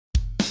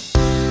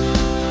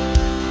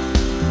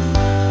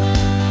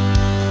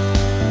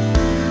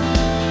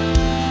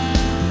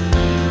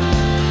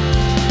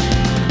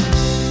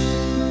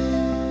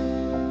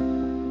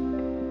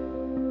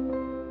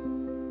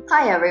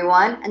Hi,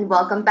 everyone, and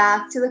welcome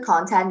back to the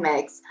Content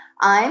Mix.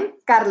 I'm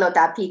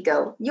Carlota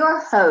Pico, your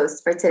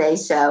host for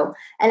today's show,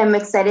 and I'm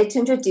excited to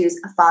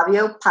introduce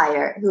Fabio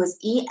Peyer, who is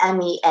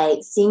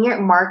EMEA Senior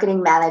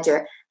Marketing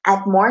Manager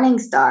at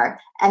Morningstar,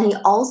 and he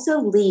also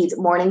leads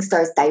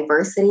Morningstar's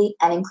Diversity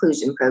and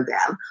Inclusion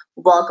Program.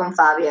 Welcome,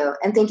 Fabio,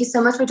 and thank you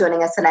so much for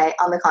joining us tonight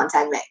on the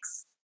Content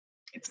Mix.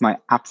 It's my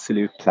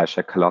absolute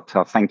pleasure,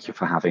 Carlotta. Thank you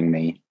for having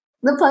me.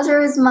 The pleasure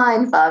is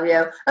mine,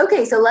 Fabio.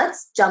 Okay, so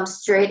let's jump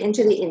straight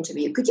into the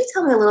interview. Could you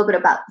tell me a little bit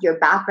about your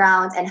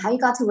background and how you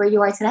got to where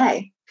you are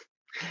today?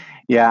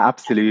 Yeah,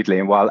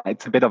 absolutely. Well,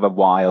 it's a bit of a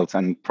wild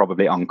and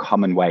probably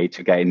uncommon way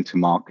to get into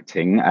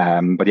marketing.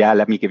 But yeah,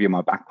 let me give you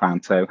my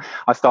background. So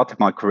I started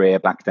my career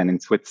back then in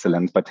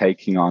Switzerland by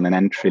taking on an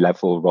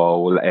entry-level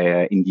role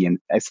in the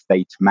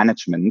estate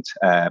management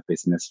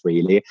business,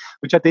 really,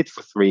 which I did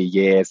for 3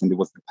 years. And it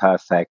was the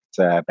perfect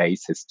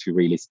basis to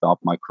really start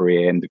my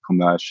career in the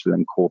commercial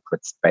and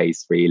corporate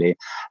space, really.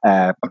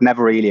 But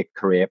never really a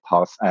career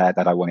path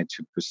that I wanted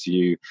to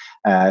pursue.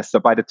 So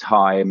by the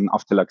time,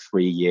 after like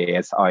 3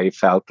 years, I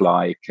felt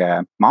like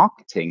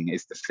marketing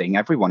is the thing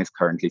everyone is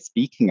currently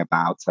speaking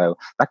about. So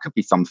that could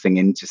be something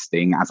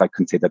interesting, as I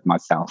considered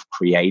myself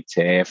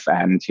creative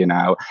and,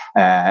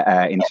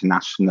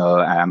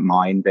 international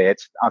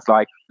minded. I was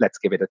like, let's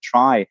give it a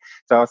try.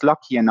 So I was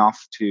lucky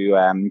enough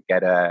to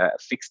get a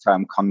fixed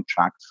term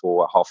contract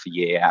for half a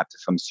year at a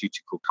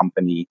pharmaceutical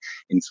company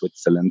in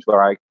Switzerland,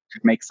 where I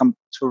could make some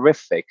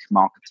terrific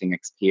marketing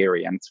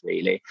experience,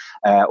 really,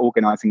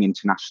 organizing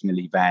international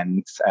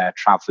events,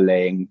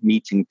 traveling,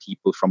 meeting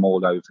people from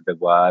all over the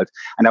world.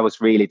 And that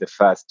was really the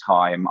first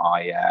time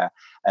I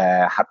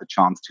had the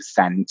chance to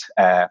send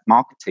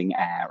marketing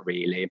air,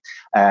 really.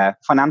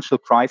 Financial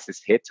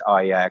crisis hit.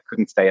 I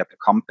couldn't stay at the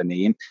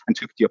company and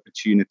took the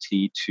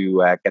opportunity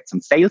to get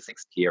some sales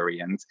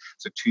experience.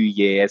 So 2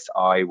 years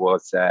I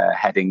was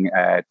heading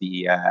the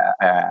key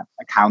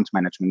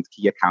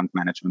account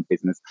management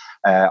business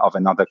of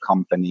another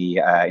company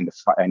in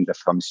the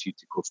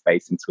pharmaceutical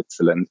space in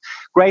Switzerland.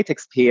 Great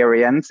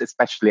experience,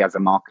 especially as a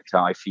marketer.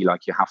 I feel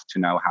like you have to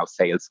know how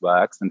sales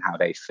works and how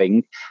they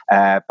think.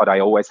 But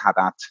I always had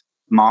that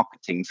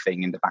marketing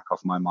thing in the back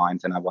of my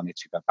mind, and I wanted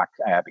to go back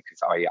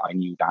because I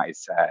knew that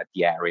is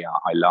the area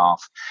I love.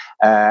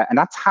 And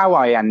that's how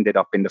I ended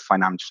up in the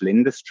financial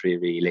industry,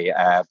 really,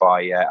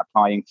 by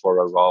applying for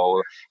a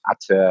role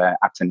at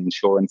an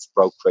insurance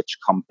brokerage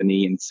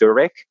company in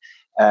Zurich.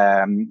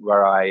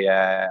 Where I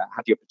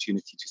had the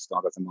opportunity to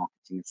start as a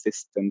marketing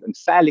assistant. And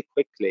fairly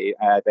quickly,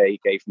 they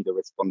gave me the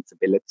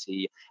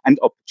responsibility and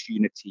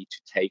opportunity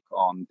to take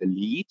on the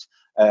lead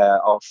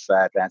of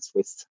their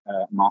Swiss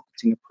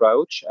marketing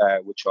approach,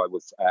 which I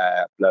was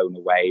blown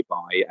away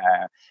by,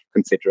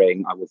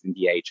 considering I was in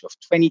the age of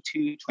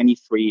 22,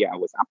 23. I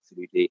was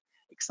absolutely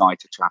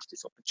excited to have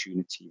this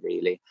opportunity,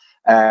 really.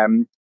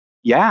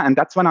 And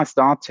that's when I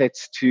started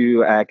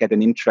to get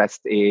an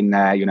interest in,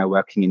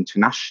 working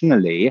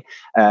internationally.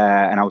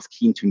 And I was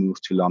keen to move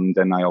to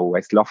London. I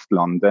always loved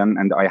London.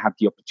 And I had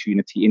the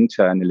opportunity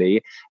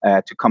internally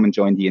to come and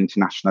join the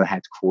international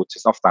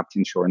headquarters of that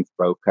insurance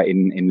broker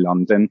in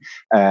London.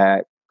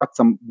 Got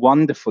some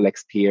wonderful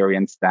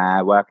experience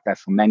there, worked there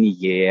for many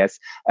years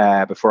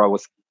before I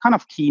was kind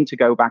of keen to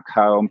go back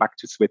home, back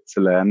to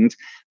Switzerland.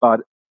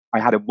 But I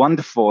had a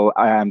wonderful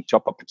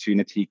job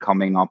opportunity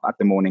coming up at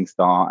the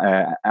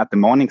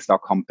Morningstar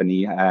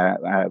company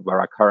where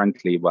I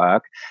currently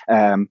work,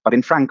 but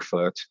in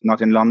Frankfurt,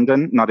 not in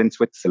London, not in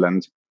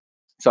Switzerland.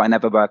 So I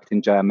never worked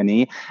in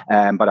Germany,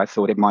 but I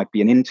thought it might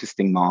be an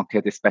interesting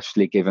market,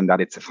 especially given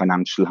that it's a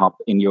financial hub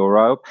in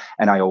Europe.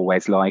 And I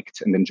always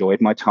liked and enjoyed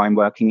my time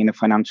working in the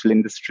financial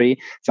industry.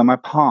 So my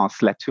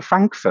path led to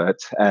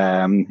Frankfurt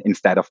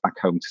instead of back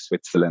home to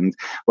Switzerland,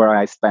 where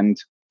I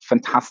spent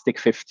fantastic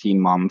 15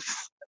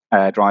 months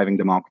driving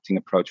the marketing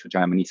approach for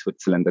Germany,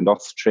 Switzerland, and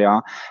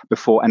Austria,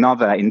 before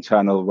another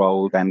internal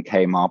role then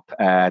came up,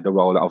 the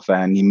role of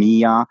an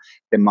EMEA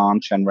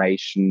demand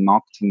generation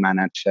marketing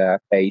manager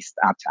based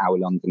at our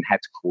London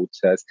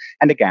headquarters.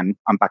 And again,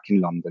 I'm back in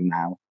London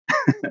now.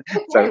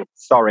 So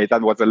sorry,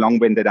 that was a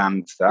long-winded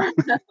answer.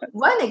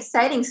 What an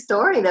exciting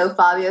story, though,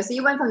 Fabio. So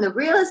you went from the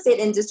real estate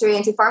industry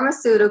into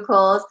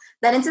pharmaceuticals,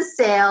 then into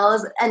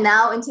sales, and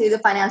now into the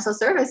financial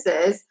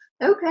services.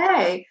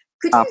 Okay.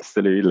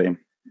 Absolutely.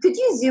 Could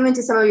you zoom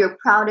into some of your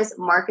proudest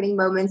marketing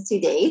moments to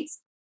date?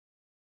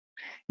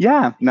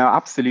 Yeah, no,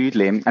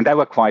 absolutely. And there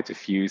were quite a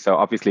few. So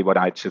obviously what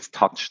I just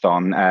touched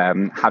on,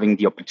 having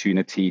the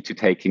opportunity to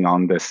taking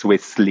on the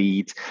Swiss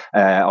lead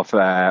of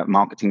a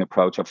marketing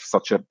approach of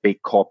such a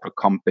big corporate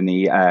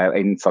company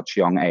in such a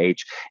young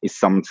age is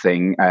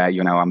something,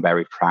 I'm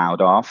very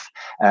proud of.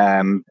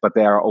 But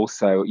there are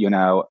also,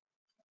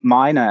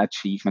 minor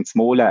achievements,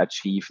 smaller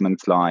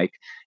achievements, like,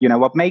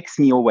 what makes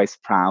me always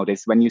proud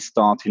is when you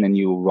start in a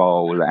new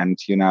role and,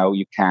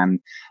 you can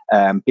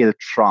build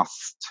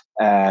trust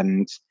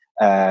and,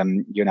 a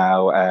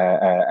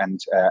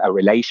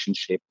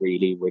relationship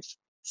really with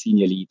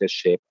senior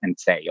leadership, and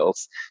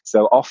sales.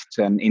 So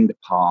often in the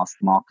past,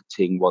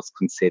 marketing was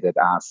considered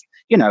as,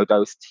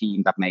 those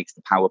team that makes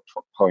the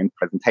PowerPoint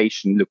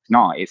presentation look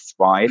nice,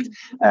 right?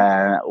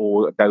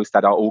 Or those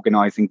that are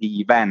organizing the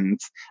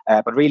events,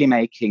 but really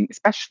making,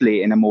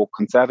 especially in a more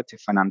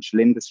conservative financial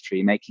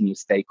industry, making your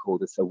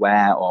stakeholders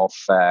aware of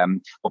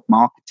what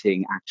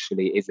marketing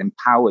actually is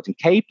empowered and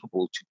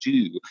capable to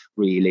do,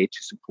 really, to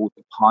support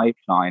the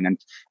pipeline and,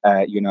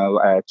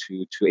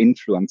 to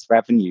influence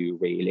revenue,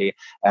 really,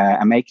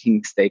 and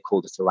making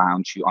stakeholders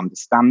around you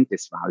understand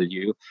this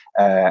value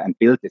and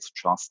build this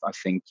trust. I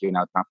think,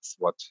 that's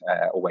what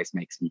always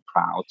makes me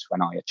proud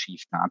when I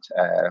achieve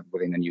that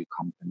within a new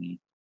company.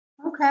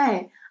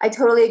 Okay. I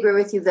totally agree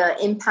with you.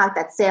 The impact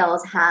that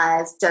sales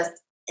has just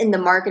in the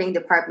marketing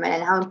department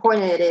and how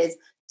important it is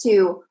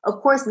to,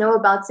 of course, know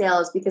about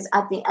sales, because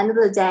at the end of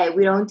the day,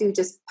 we don't do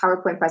just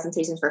PowerPoint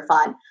presentations for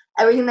fun.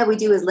 Everything that we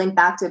do is linked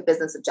back to a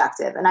business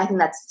objective. And I think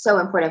that's so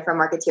important for a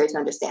marketeer to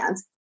understand.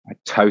 I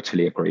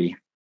totally agree.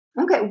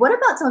 Okay, what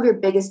about some of your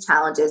biggest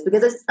challenges?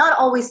 Because it's not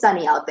always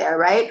sunny out there,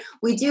 right?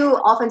 We do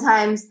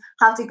oftentimes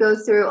have to go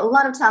through a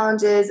lot of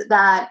challenges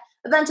that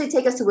eventually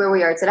take us to where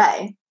we are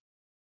today.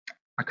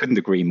 I couldn't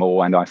agree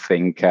more. And I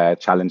think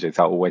challenges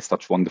are always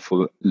such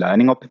wonderful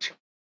learning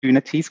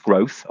opportunities,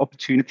 growth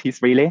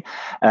opportunities, really.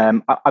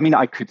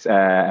 I could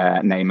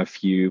name a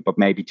few, but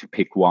maybe to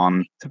pick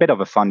one, it's a bit of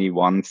a funny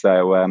one.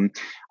 So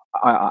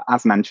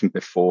as mentioned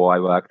before, I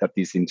worked at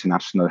these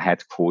international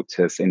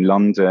headquarters in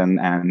London,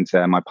 and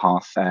my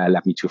path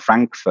led me to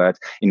Frankfurt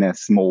in a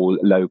small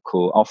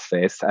local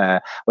office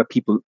where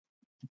people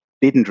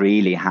didn't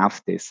really have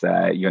this,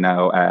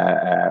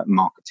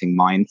 marketing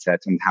mindset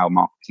and how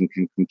marketing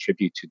can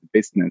contribute to the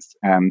business.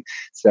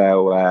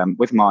 So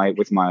with my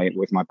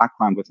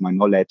background, with my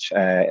knowledge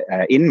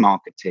in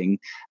marketing,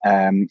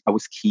 I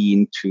was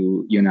keen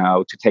to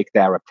take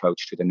their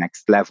approach to the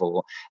next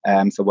level.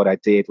 So what I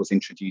did was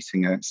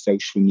introducing a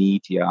social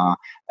media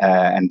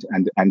and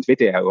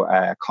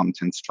video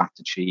content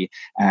strategy,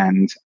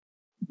 and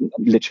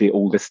literally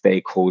all the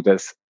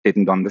stakeholders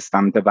didn't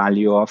understand the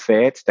value of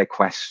it. They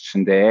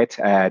questioned it.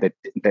 They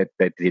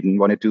didn't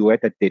want to do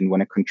it. They didn't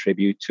want to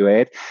contribute to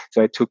it.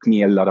 So it took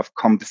me a lot of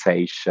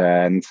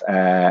conversations,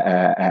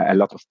 a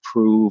lot of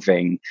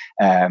proving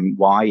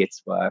why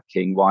it's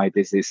working, why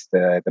this is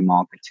the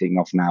marketing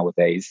of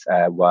nowadays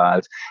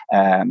world.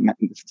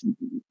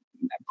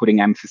 Putting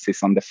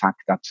emphasis on the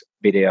fact that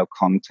video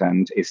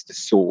content is the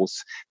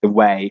source, the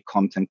way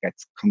content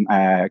gets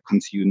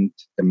consumed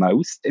the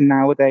most in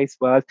nowadays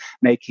world,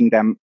 making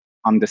them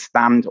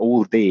understand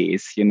all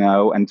this,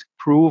 and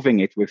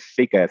proving it with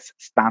figures,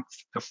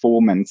 stats,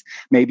 performance,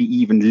 maybe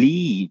even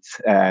leads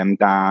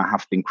that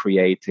have been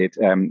created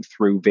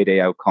through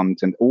video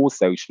content or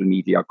social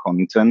media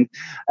content,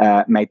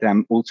 made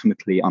them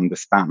ultimately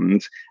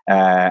understand.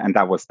 And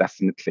that was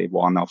definitely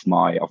one of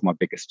my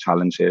biggest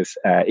challenges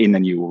in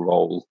a new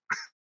role.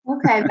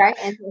 Okay, very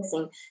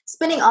interesting.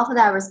 Spinning off of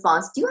that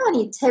response, do you have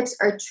any tips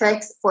or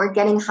tricks for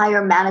getting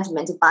higher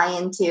management to buy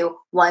into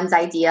one's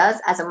ideas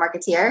as a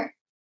marketeer?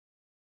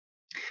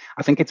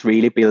 I think it's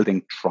really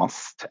building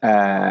trust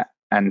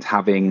and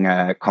having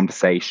a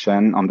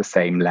conversation on the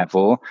same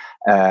level.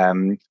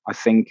 I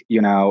think,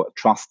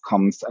 trust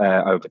comes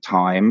over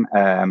time,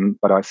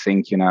 but I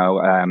think,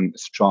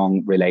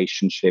 strong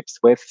relationships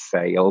with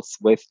sales,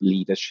 with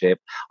leadership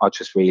are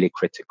just really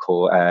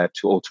critical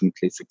to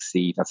ultimately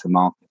succeed as a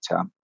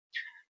marketer.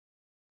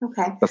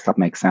 Okay. Does that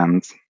make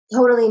sense?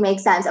 Totally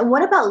makes sense. And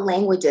what about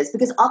languages?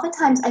 Because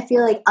oftentimes I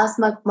feel like us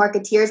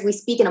marketeers, we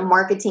speak in a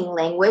marketing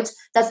language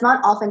that's not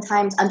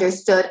oftentimes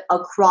understood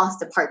across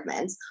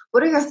departments.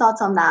 What are your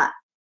thoughts on that?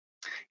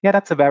 Yeah,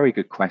 that's a very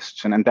good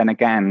question. And then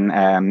again,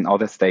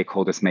 other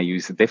stakeholders may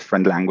use a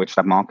different language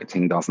that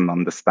marketing doesn't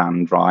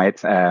understand, right?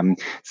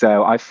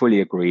 So I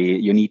fully agree.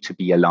 You need to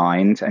be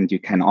aligned, and you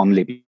can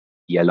only be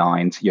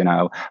aligned,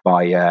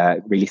 by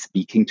really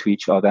speaking to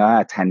each other,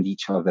 attend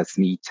each other's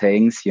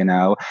meetings,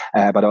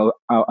 but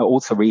I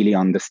also really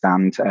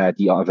understand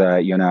the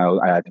other,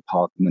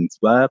 departments'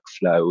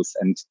 workflows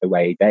and the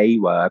way they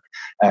work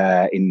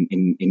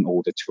in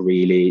order to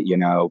really,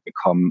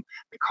 become,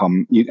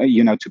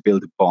 to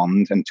build a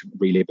bond and to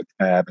really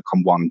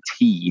become one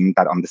team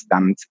that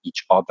understands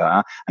each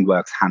other and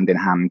works hand in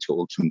hand to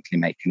ultimately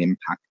make an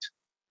impact.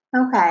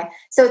 Okay.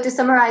 So to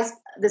summarize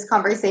this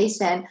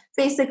conversation,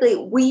 basically,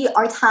 we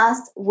are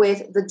tasked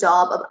with the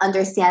job of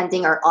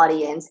understanding our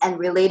audience and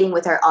relating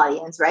with our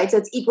audience, right? So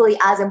it's equally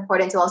as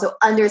important to also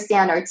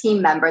understand our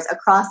team members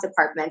across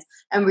departments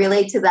and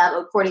relate to them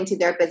according to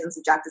their business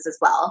objectives as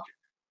well.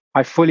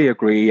 I fully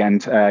agree,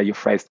 and you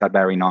phrased that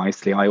very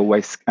nicely. I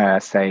always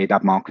say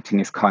that marketing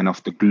is kind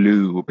of the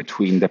glue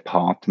between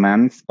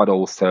departments, but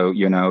also,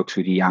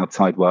 to the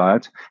outside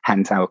world,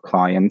 hence our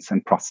clients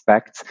and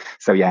prospects.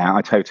 So yeah,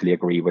 I totally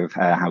agree with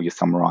how you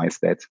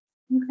summarized it.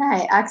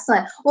 Okay,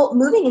 excellent. Well,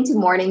 moving into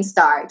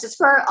Morningstar, just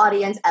for our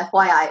audience,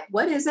 FYI,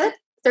 what is it?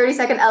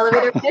 30-second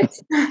elevator pitch?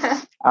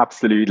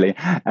 Absolutely.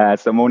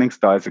 So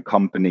Morningstar is a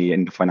company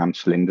in the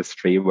financial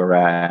industry. We're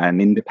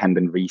an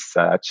independent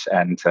research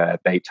and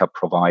data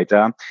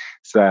provider.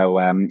 So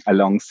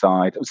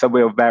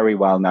we're very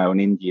well known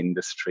in the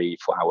industry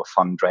for our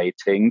fund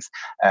ratings,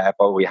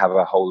 but we have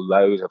a whole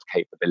load of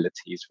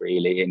capabilities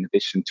really, in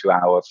addition to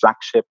our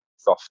flagship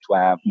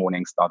software,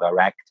 Morningstar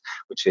Direct,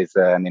 which is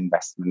an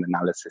investment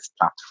analysis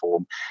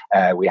platform.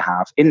 We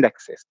have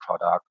indexes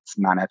products,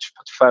 managed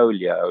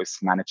portfolios,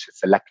 managed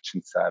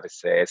selection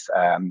services,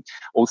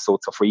 all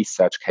sorts of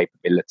research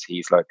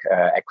capabilities like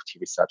equity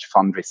research,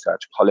 fund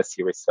research,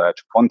 policy research,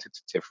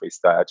 quantitative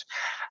research.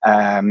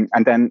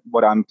 And then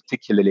what I'm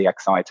particularly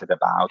excited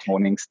about,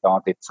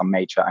 Morningstar did some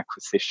major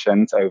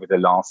acquisitions over the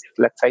last,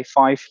 let's say,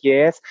 5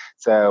 years.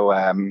 So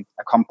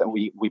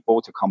we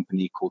bought a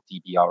company called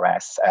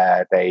DBRS.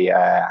 They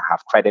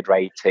have credit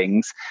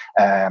ratings,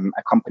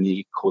 a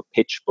company called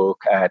PitchBook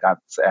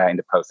that's in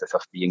the process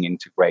of being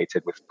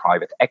integrated with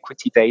private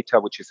equity data,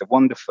 which is a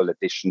wonderful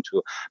addition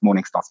to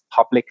Morningstar's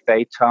public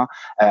data,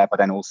 but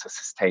then also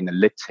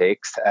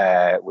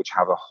Sustainalytics, which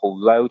have a whole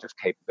load of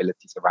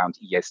capabilities around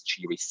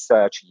ESG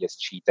research,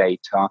 ESG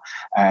data,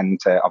 and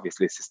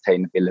obviously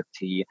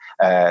sustainability,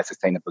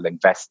 sustainable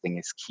investing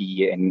is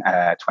key in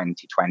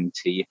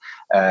 2020.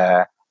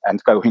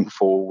 And going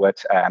forward,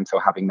 so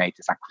having made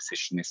this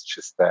acquisition is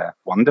just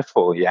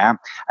wonderful, yeah.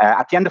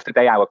 At the end of the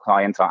day, our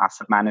clients are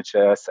asset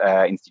managers,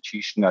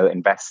 institutional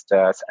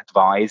investors,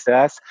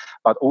 advisors,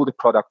 but all the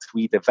products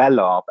we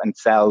develop and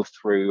sell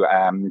through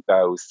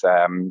those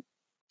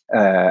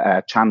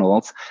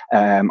channels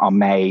are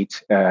made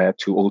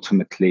to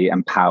ultimately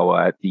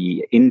empower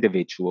the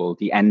individual,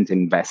 the end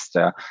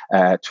investor,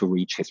 to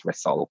reach his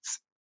results.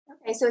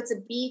 Okay, so it's a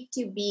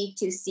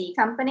B2B2C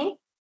company?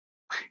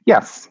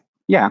 Yes.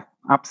 Yeah,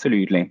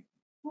 absolutely.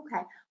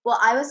 Okay. Well,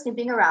 I was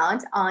snooping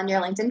around on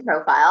your LinkedIn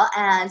profile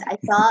and I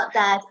saw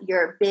that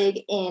you're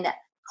big in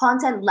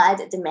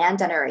content-led demand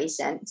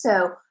generation.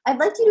 So I'd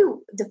like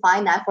you to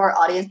define that for our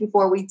audience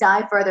before we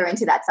dive further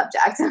into that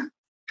subject.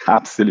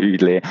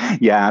 Absolutely.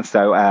 Yeah.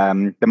 So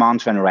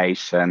demand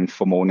generation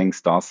for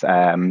Morningstar's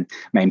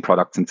main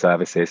products and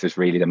services is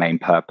really the main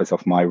purpose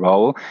of my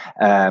role.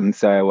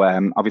 So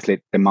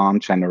obviously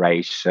demand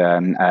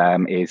generation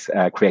is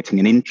creating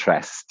an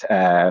interest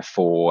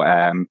for,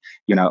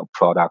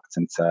 products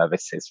and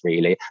services,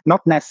 really.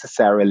 Not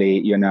necessarily,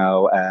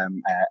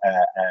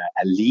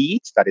 a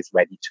lead that is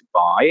ready to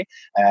buy,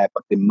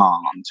 but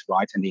demand,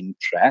 right, and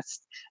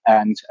interest.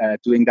 And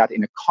doing that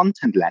in a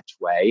content-led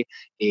way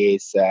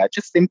is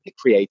just simply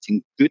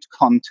creating good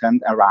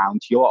content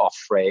around your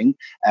offering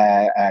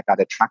that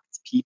attracts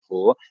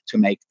people to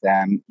make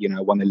them,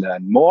 want to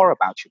learn more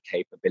about your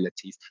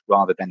capabilities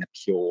rather than a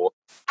pure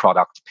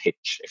product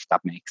pitch, if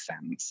that makes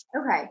sense.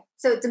 Okay.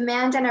 So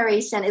demand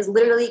generation is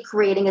literally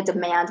creating a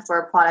demand for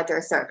a product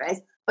or service,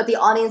 but the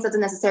audience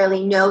doesn't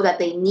necessarily know that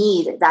they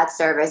need that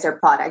service or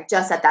product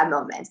just at that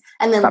moment.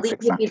 And then lead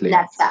would be the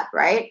next step,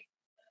 right?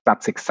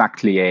 That's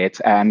exactly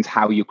it. And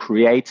how you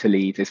create a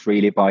lead is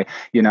really by,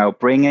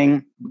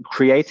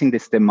 creating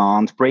this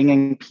demand,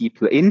 bringing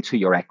people into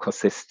your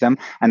ecosystem,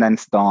 and then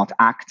start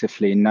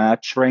actively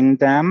nurturing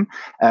them,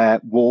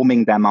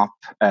 warming them up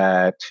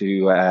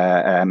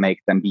to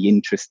make them be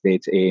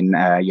interested in,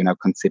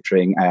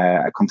 considering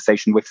a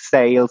conversation with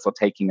sales or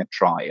taking a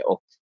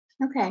trial.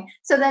 Okay.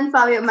 So then,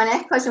 Fabio, my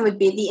next question would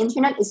be, the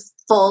internet is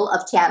full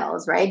of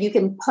channels, right? You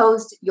can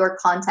post your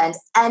content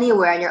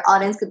anywhere and your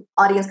audience could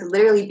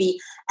literally be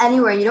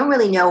anywhere. And you don't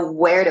really know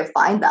where to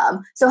find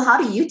them. So how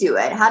do you do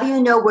it? How do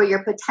you know where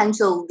your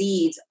potential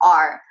leads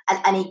are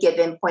at any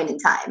given point in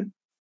time?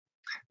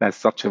 That's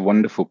such a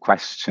wonderful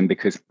question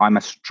because I'm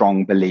a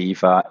strong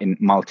believer in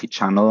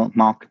multi-channel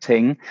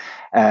marketing.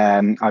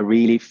 I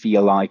really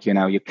feel like,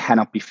 you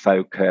cannot be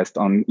focused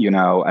on,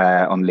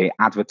 only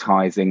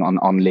advertising, on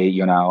only,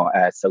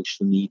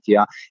 social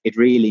media. It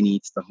really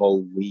needs the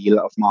whole wheel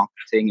of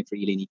marketing. It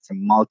really needs a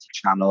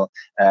multi-channel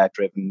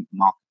driven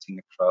marketing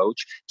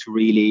approach to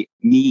really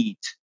meet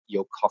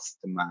your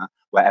customer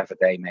wherever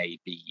they may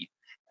be.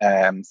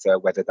 So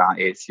whether that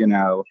is,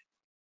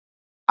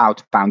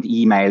 outbound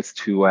emails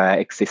to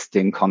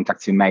existing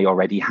contacts you may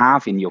already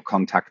have in your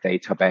contact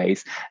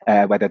database,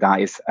 whether that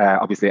is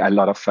obviously a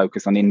lot of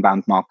focus on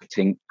inbound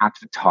marketing,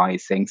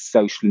 advertising,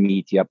 social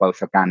media,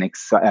 both organic,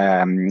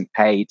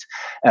 paid,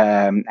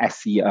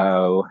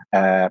 SEO,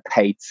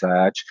 paid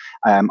search.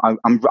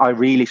 I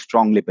really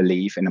strongly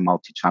believe in a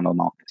multi-channel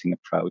marketing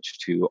approach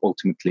to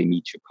ultimately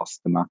meet your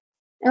customer.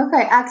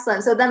 Okay,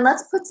 excellent. So then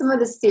let's put some of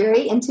this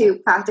theory into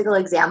practical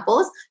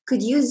examples.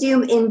 Could you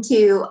zoom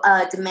into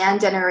a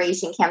demand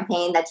generation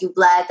campaign that you've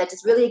led that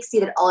just really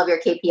exceeded all of your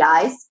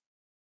KPIs?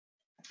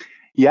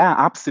 Yeah,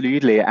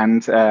 absolutely.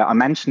 And I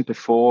mentioned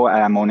before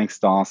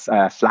Morningstar's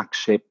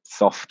flagship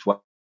software,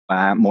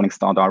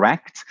 Morningstar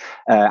Direct,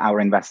 our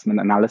investment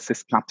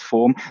analysis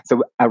platform.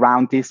 So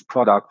around this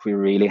product, we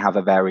really have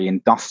a very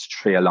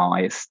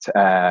industrialized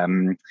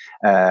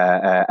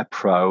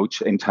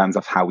approach in terms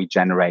of how we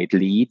generate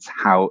leads,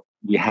 how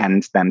we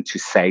hand them to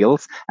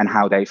sales and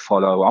how they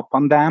follow up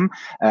on them.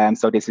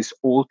 So this is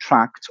all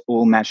tracked,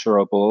 all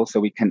measurable, so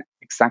we can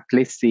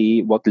exactly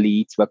see what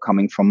leads were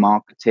coming from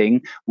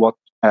marketing, what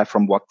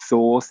from what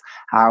source,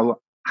 how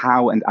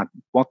and at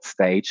what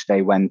stage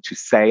they went to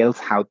sales,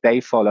 how they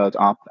followed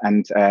up,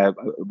 and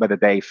whether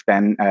they've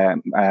then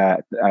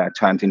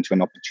turned into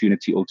an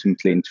opportunity,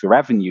 ultimately into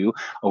revenue,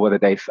 or whether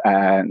they've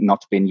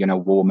not been,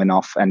 warm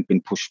enough and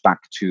been pushed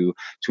back to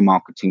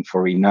marketing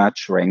for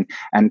re-nurturing.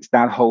 And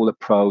that whole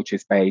approach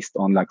is based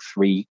on like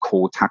 3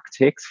 core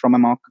tactics from a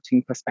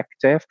marketing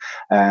perspective.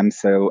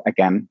 So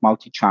again,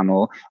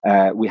 multi-channel.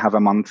 We have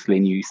a monthly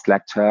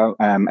newsletter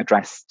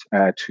addressed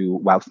to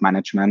wealth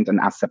management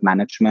and asset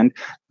management,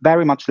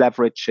 very much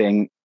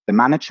leveraging the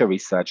manager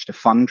research, the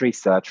fund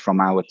research from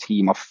our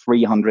team of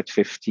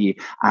 350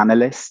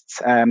 analysts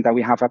that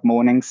we have at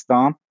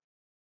Morningstar.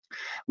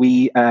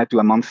 We do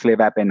a monthly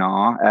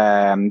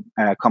webinar,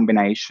 a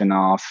combination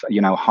of,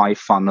 high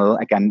funnel,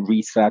 again,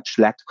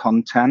 research-led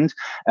content,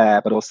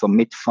 but also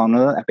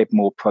mid-funnel, a bit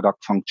more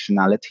product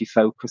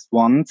functionality-focused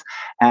ones.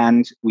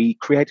 And we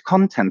create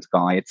content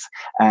guides.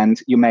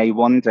 And you may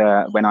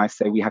wonder, when I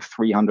say we have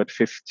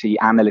 350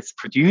 analysts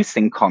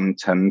producing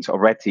content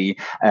already,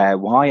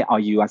 why are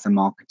you as a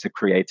marketer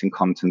creating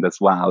content as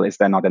well? Is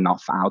there not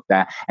enough out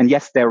there? And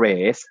yes, there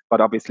is, but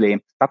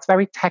obviously that's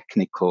very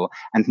technical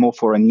and more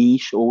for a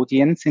niche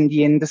audience in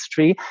the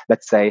industry,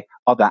 let's say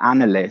other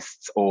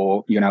analysts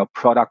or,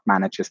 product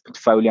managers,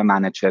 portfolio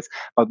managers.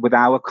 But with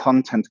our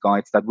content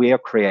guides that we are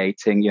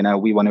creating,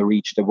 we want to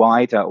reach the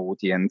wider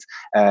audience,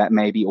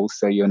 maybe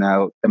also,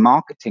 the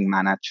marketing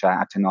manager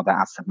at another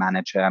asset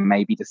manager,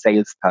 maybe the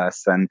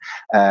salesperson,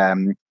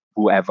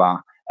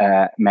 whoever.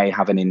 May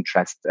have an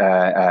interest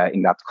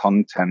in that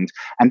content.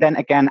 And then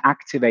again,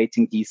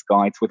 activating these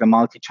guides with a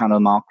multi-channel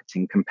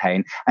marketing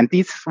campaign. And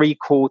these 3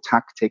 core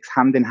tactics,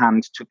 hand in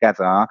hand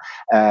together,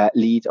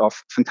 lead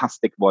off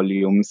fantastic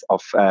volumes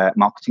of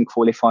marketing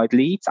qualified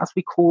leads, as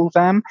we call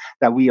them,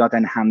 that we are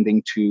then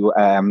handing to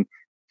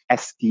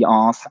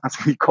SDRs, as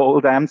we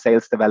call them,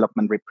 sales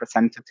development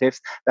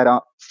representatives, that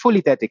are fully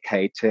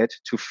dedicated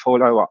to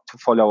follow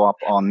up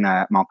on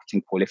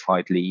marketing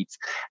qualified leads.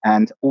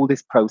 And all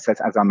this process,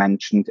 as I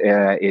mentioned,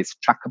 is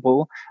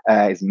trackable,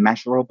 is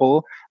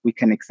measurable. We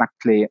can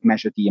exactly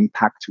measure the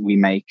impact we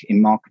make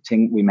in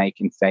marketing, we make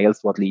in sales,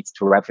 what leads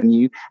to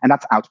revenue, and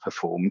that's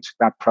outperformed.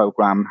 That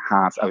program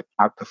has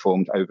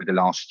outperformed over the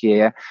last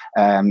year.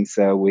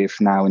 So we're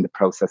now in the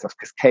process of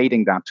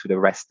cascading that to the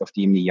rest of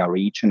the EMEA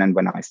region. And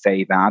when I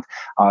say that,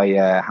 I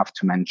have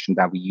to mention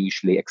that we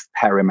usually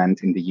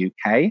experiment in the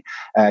UK,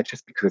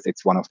 just because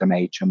it's one of the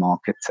major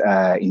markets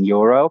in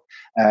Europe.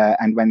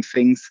 And when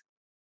things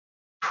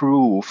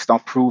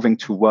start proving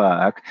to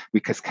work, we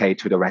cascade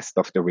to the rest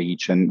of the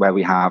region where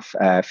we have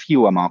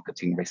fewer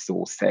marketing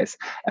resources,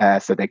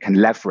 so they can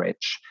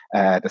leverage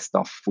the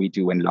stuff we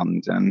do in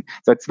London.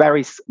 So it's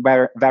very,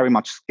 very, very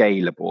much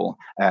scalable,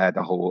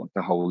 the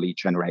whole lead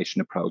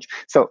generation approach.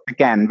 So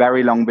again,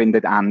 very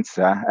long-winded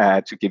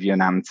answer to give you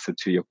an answer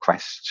to your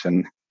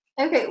question.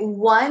 Okay,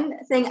 one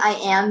thing I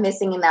am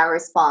missing in that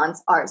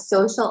response are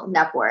social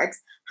networks.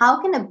 How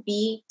can a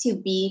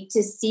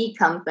B2B2C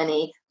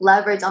company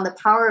leverage on the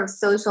power of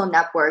social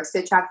networks to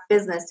attract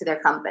business to their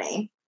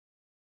company?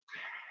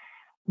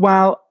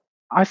 Well,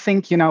 I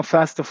think,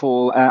 first of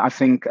all, I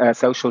think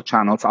social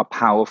channels are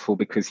powerful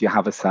because you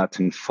have a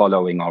certain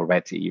following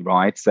already,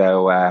 right?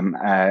 So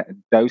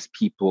those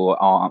people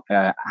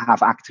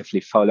have actively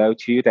followed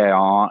you. They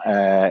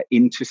are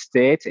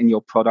interested in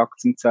your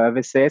products and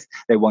services.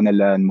 They want to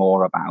learn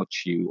more about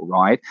you,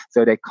 right?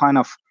 So they kind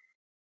of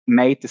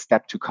made the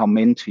step to come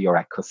into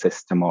your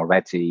ecosystem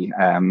already,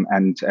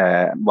 and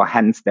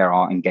hence they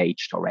are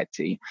engaged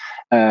already.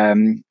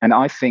 And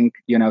I think,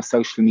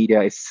 social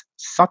media is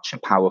such a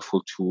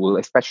powerful tool,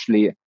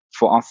 especially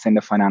for us in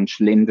the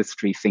financial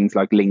industry, things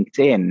like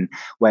LinkedIn,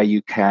 where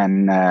you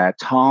can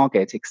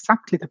target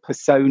exactly the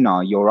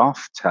persona you're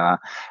after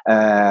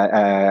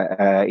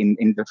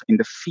in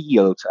the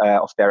field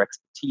of their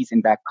expertise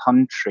in their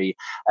country.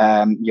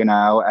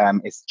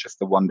 It's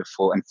just a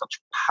wonderful and such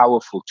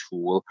powerful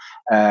tool.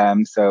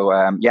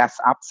 Yes,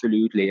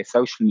 absolutely.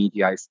 Social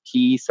media is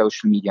key.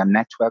 Social media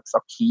networks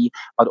are key.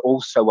 But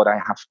also, what I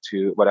have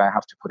to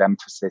put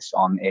emphasis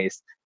on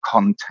is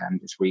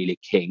content is really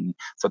king.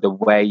 So the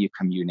way you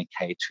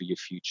communicate to your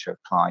future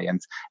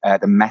clients,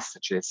 the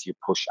messages you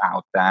push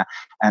out there.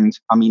 And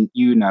I mean,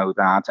 you know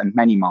that, and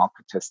many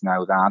marketers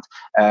know that,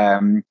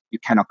 you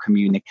cannot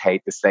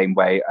communicate the same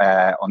way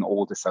on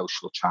all the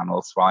social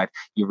channels, right?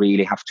 You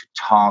really have to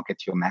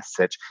target your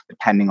message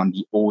depending on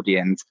the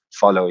audience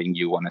following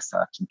you on a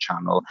certain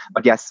channel.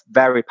 But yes,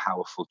 very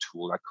powerful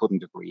tool. I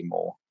couldn't agree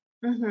more.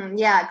 Mm-hmm.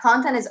 Yeah,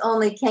 content is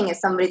only king if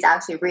somebody's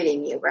actually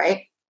reading you,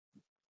 right?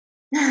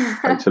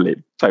 Totally.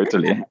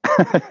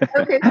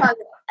 Okay,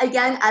 Fabio.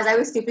 Again, as I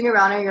was snooping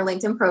around on your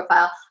LinkedIn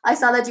profile, I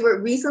saw that you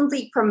were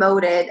recently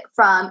promoted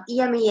from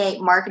EMEA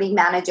Marketing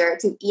Manager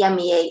to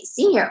EMEA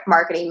Senior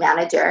Marketing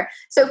Manager.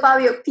 So,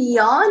 Fabio,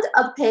 beyond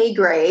a pay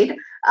grade,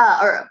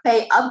 or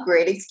pay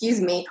upgrade,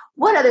 excuse me,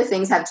 what other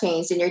things have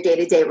changed in your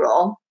day-to-day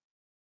role?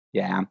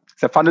 Yeah.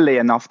 So funnily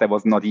enough, there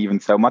was not even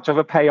so much of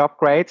a pay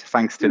upgrade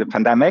thanks to the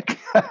pandemic,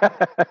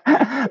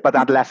 but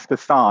that left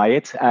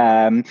aside.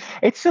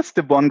 It's just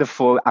a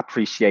wonderful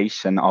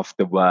appreciation of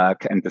the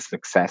work and the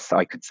success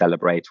I could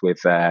celebrate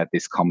with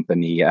this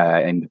company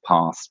in the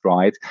past,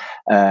 right?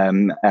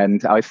 And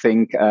I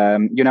think,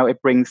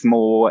 it brings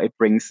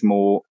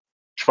more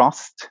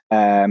trust,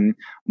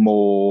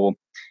 more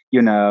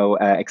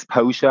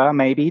exposure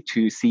maybe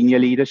to senior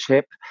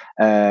leadership,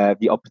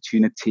 the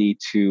opportunity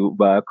to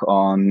work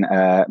on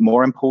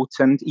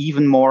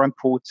even more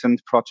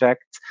important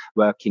projects,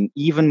 working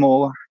even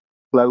more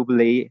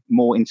globally,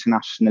 more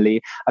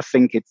internationally. I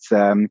think it's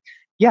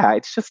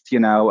just,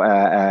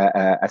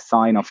 a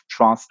sign of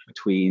trust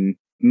between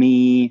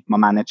me, my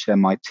manager,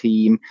 my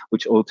team,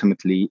 which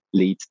ultimately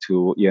leads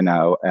to,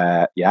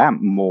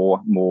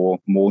 more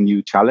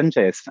new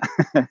challenges.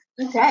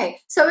 Okay,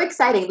 so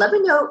exciting. Let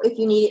me know if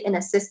you need an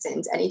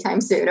assistant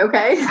anytime soon,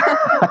 okay?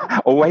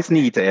 Always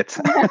need it.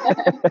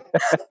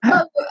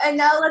 And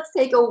now let's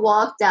take a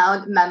walk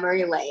down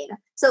memory lane.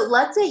 So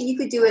let's say you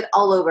could do it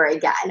all over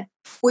again.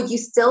 Would you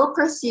still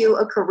pursue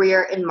a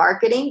career in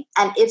marketing?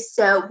 And if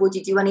so, would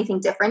you do anything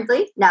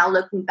differently now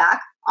looking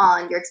back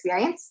on your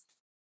experience?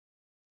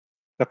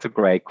 That's a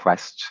great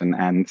question.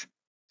 And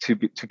to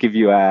give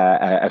you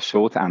a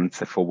short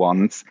answer for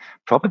once,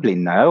 probably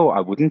no, I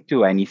wouldn't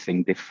do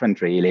anything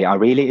different, really. I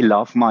really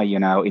love my,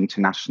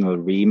 international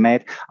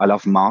remit. I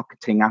love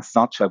marketing as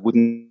such. I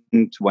wouldn't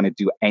want to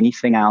do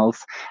anything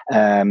else.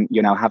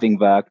 Having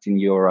worked in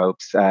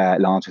Europe's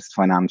largest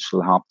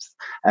financial hubs,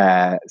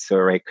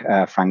 Zurich,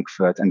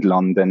 Frankfurt, and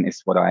London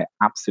is what I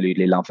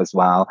absolutely love as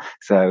well.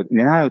 So,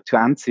 to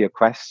answer your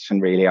question,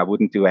 really, I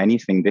wouldn't do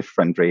anything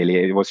different,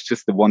 really. It was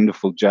just a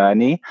wonderful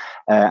journey,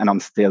 and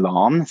I'm still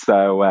on.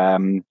 So,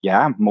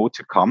 more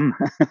to come.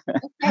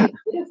 Okay,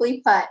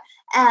 beautifully put.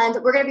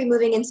 And we're going to be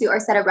moving into our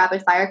set of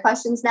rapid fire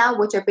questions now,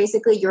 which are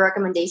basically your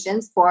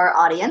recommendations for our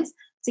audience.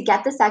 To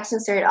get the section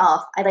started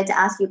off, I'd like to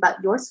ask you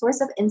about your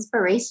source of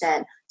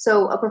inspiration.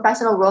 So a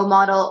professional role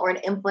model or an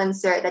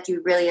influencer that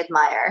you really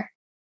admire.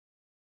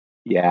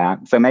 Yeah,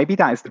 so maybe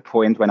that is the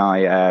point when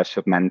I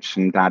should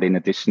mention that in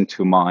addition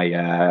to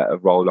my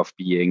role of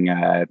being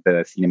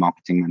the senior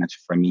marketing manager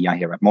for EMEA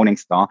here at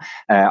Morningstar,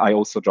 I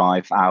also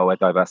drive our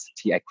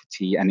diversity,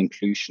 equity, and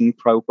inclusion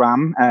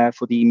program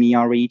for the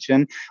EMEA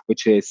region,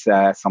 which is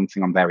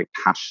something I'm very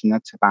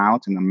passionate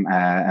about, and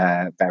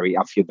I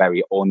feel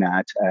very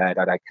honored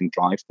that I can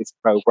drive this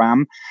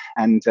program.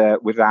 And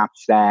with that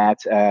said,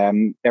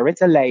 there is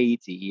a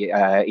lady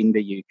in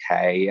the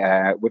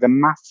UK with a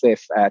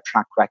massive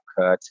track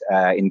record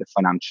in the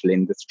financial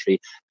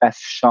industry. Beth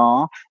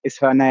Shah is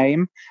her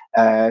name.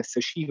 So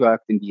she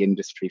worked in the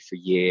industry for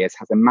years,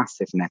 has a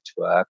massive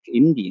network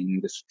in the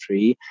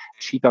industry.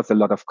 She does a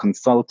lot of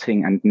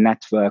consulting and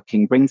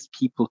networking, brings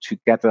people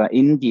together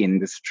in the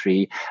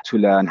industry to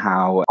learn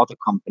how other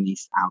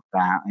companies out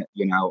there,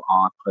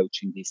 are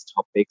approaching these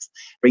topics,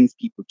 brings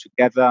people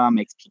together,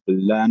 makes people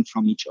learn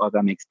from each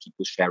other, makes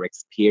people share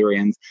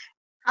experience.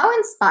 How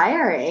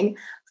inspiring.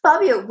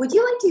 Fabio, would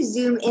you like to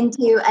zoom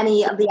into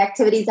any of the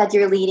activities that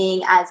you're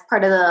leading as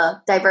part of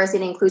the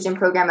diversity and inclusion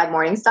program at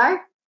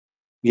Morningstar?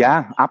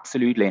 Yeah,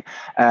 absolutely.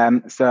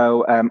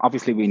 So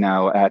obviously we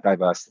know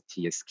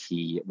diversity is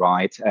key,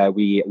 right?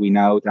 We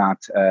know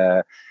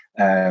that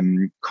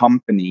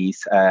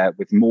companies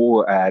with a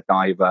more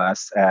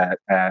diverse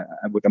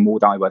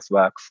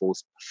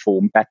workforce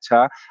perform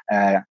better.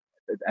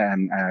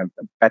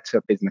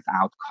 Better business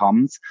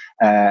outcomes.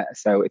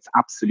 So it's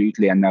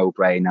absolutely a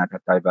no-brainer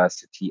that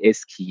diversity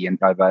is key, and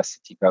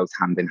diversity goes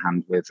hand in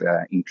hand with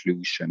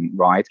inclusion,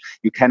 right?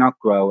 You cannot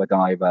grow a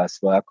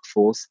diverse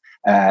workforce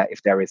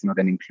if there is not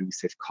an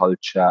inclusive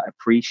culture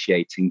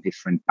appreciating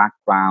different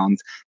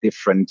backgrounds,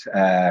 different,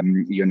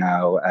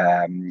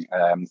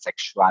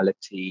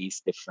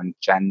 sexualities, different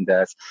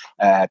genders,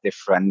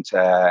 different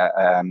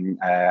types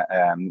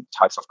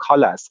of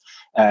colors.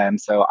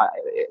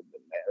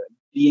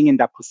 Being in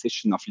that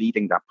position of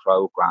leading that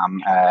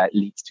program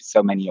leads to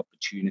so many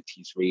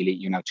opportunities, really,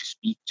 to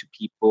speak to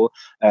people,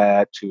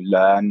 to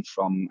learn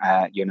from,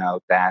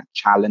 their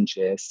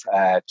challenges,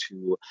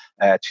 to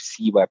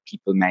see where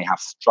people may have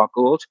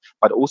struggled,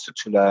 but also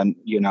to learn,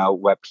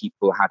 where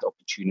people had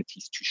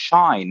opportunities to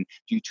shine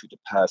due to the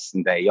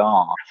person they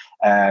are.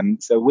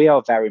 So we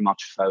are very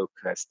much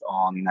focused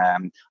on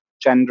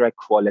gender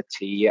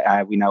equality.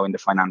 We know in the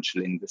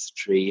financial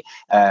industry,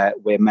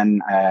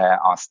 women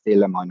are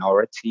still a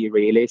minority,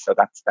 really. So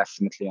that's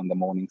definitely on the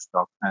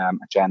Morningstar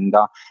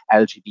agenda.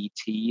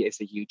 LGBT is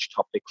a huge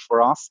topic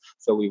for us.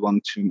 So we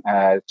want to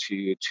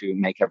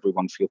make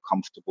everyone feel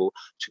comfortable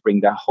to bring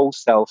their whole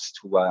selves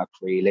to work,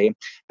 really.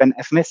 Then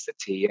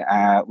ethnicity,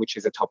 which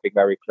is a topic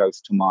very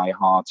close to my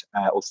heart,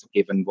 also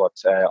given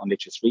what only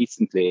just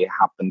recently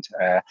happened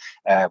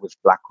with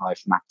Black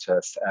Lives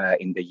Matters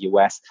in the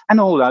US and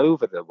all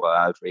over the world,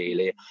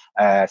 really.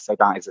 So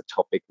that is a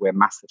topic we're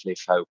massively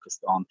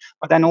focused on.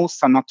 But then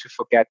also not to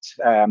forget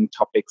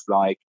topics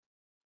like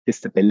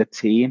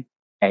disability,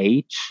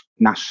 age,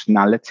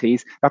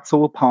 nationalities. That's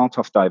all part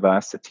of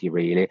diversity,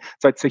 really.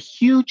 So it's a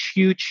huge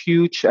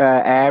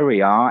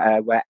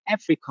area where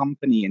every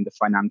company in the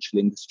financial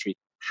industry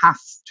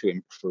has to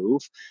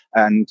improve,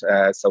 and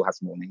so has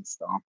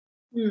Morningstar.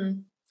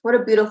 What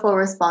a beautiful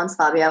response,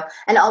 Fabio.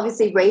 And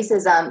obviously,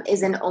 racism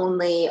isn't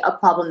only a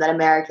problem that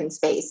Americans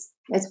face,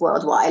 it's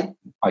worldwide.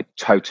 I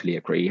totally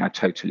agree.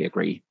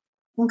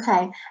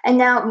 Okay. And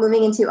now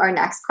moving into our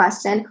next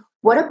question,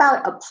 what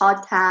about a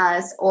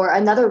podcast or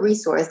another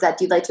resource that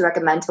you'd like to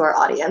recommend to our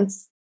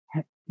audience?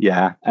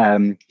 Yeah,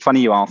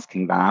 funny you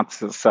asking that.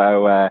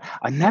 So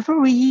I never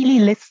really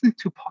listen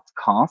to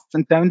podcasts,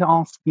 and don't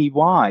ask me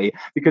why,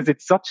 because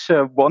it's such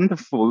a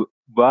wonderful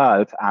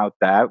world out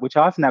there, which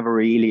I've never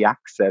really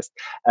accessed.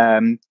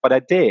 But I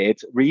did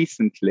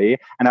recently,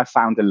 and I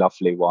found a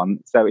lovely one.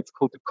 So it's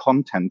called the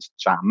Content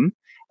Jam.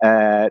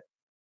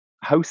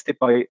 Hosted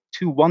by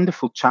two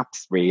wonderful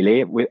chaps,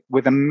 really,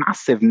 with a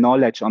massive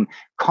knowledge on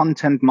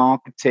content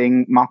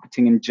marketing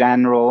in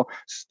general,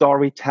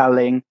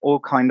 storytelling, all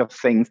kind of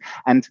things.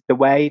 And the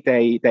way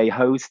they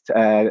host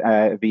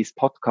these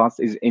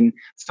podcasts is in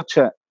such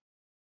a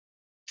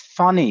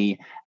funny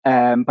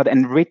but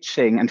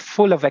enriching and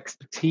full of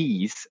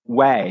expertise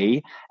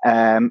way.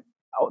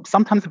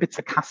 Sometimes a bit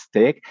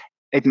sarcastic.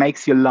 It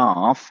makes you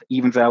laugh,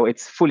 even though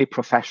it's fully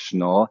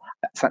professional.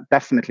 That's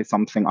definitely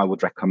something I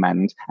would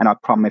recommend. And I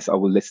promise I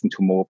will listen to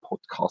more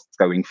podcasts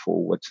going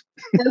forward.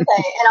 Okay.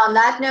 And on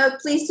that note,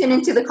 please tune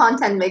into the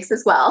Content Mix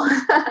as well.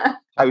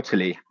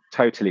 Totally,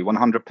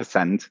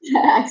 100%.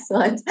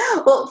 Excellent.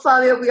 Well,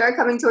 Fabio, we are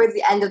coming towards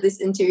the end of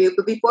this interview.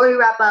 But before we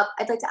wrap up,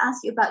 I'd like to ask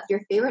you about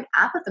your favorite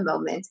app at the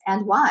moment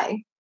and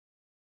why.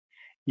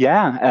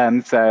 Yeah,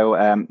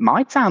 so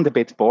might sound a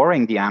bit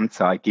boring, the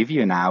answer I give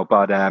you now,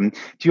 but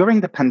during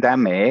the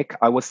pandemic,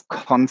 I was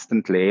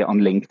constantly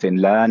on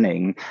LinkedIn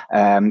Learning.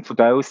 For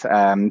those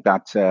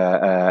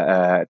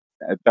that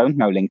don't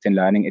know LinkedIn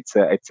Learning, it's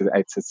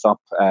a sub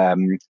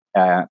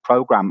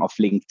program of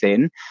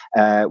LinkedIn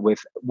with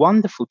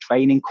wonderful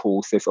training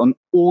courses on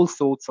all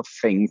sorts of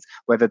things,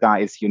 whether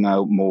that is,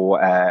 more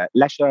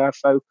leisure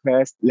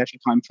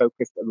time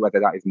focused, whether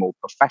that is more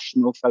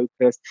professional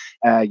focused.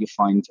 You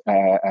find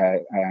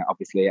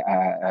obviously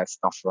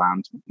stuff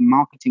around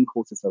marketing,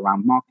 courses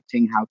around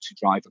marketing, how to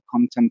drive a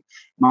content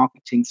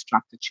marketing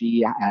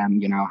strategy,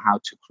 how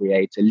to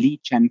create a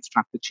lead gen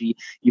strategy.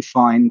 You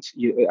find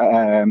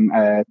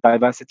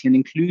diversity and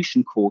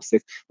inclusion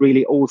courses,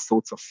 really all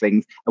sorts of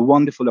things. A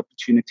wonderful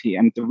opportunity.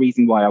 And the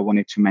reason why I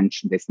wanted to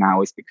mention this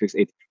now is because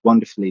it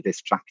wonderfully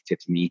distracted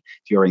me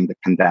during the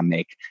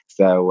pandemic.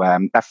 So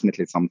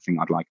definitely something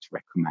I'd like to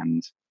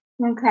recommend.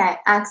 Okay,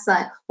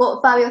 excellent.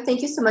 Well, Fabio,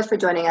 thank you so much for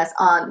joining us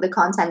on the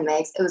Content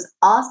Mix. It was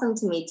awesome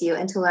to meet you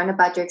and to learn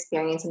about your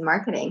experience in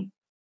marketing.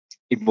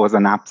 It was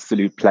an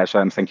absolute pleasure,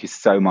 and thank you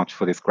so much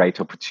for this great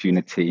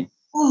opportunity.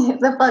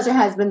 The pleasure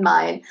has been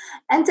mine.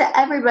 And to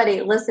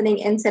everybody listening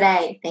in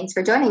today, thanks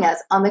for joining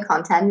us on the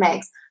Content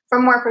Mix. For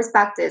more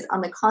perspectives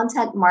on the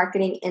content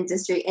marketing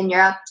industry in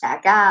Europe,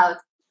 check out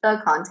the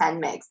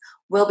Content Mix.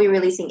 We'll be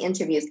releasing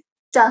interviews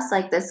just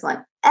like this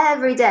one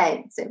every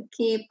day, so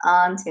keep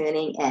on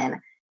tuning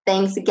in.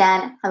 Thanks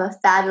again. Have a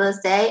fabulous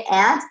day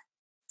and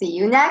see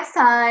you next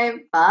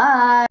time.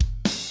 Bye.